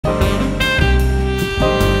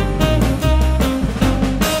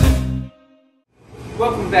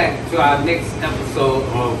back to our next episode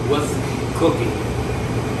of What's Cooking.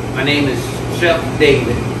 My name is Chef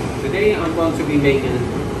David. Today I'm going to be making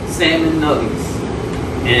salmon nuggets,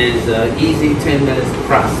 and it's an easy 10 minutes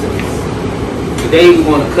process. Today we're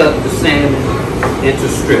going to cut the salmon into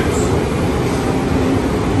strips,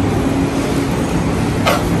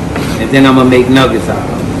 and then I'm going to make nuggets out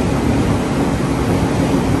of it.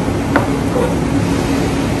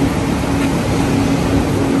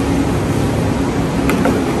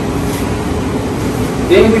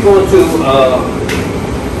 Then we're going to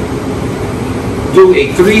do a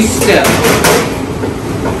 3-step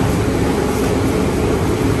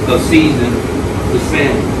of season the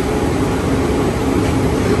salmon.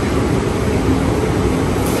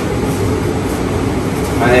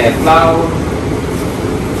 I add flour,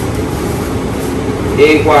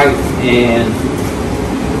 egg whites, and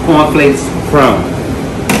cornflakes crumb.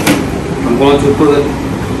 I'm going to put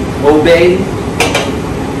Old Bay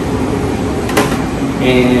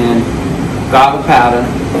and garlic powder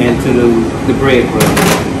into the breadcrumb.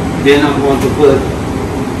 Then I'm going to put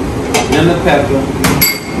lemon pepper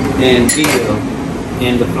and dill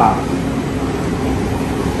in the flour.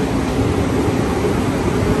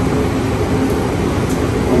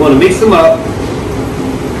 I'm going to mix them up,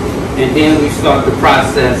 and then we start the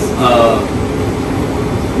process of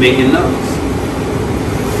making nuggets.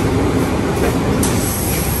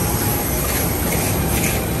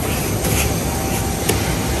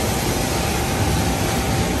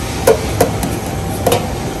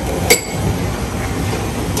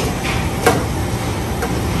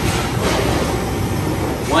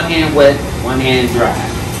 One hand wet, one hand dry.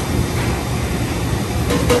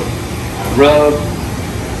 I rub,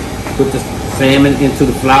 put the salmon into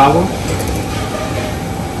the flour,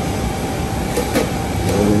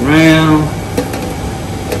 roll around,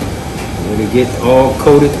 let it get all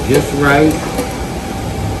coated just right.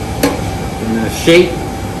 And I shake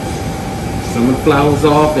some of the flours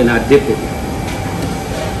off, and I dip it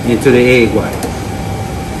into the egg white.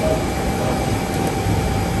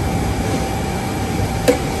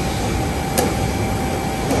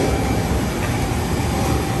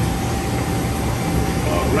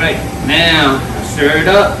 Right, now I stir it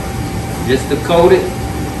up just to coat it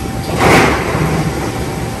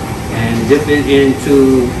and dip it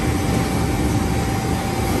into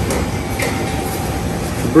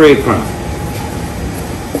the breadcrumb.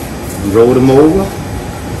 Roll them over,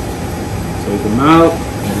 take them out,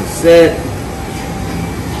 and set.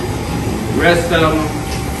 The rest of them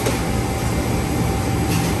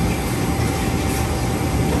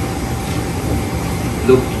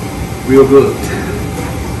look real good.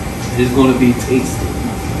 It's going to be tasty.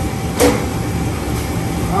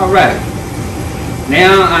 Alright.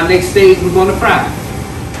 Now our next stage, we're going to fry.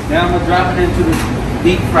 Now I'm going to drop it into the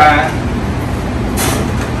deep fry.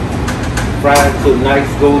 Fry it to a nice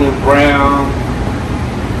golden brown.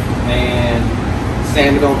 And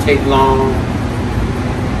salmon don't take long.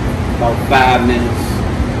 About 5 minutes.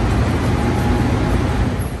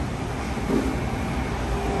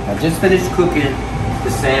 I just finished cooking the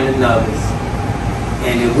salmon nuggets,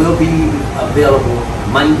 and it will be available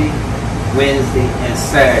Monday, Wednesday, and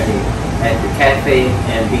Saturday at the cafe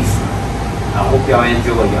and bistro. I hope y'all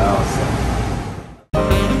enjoy y'all.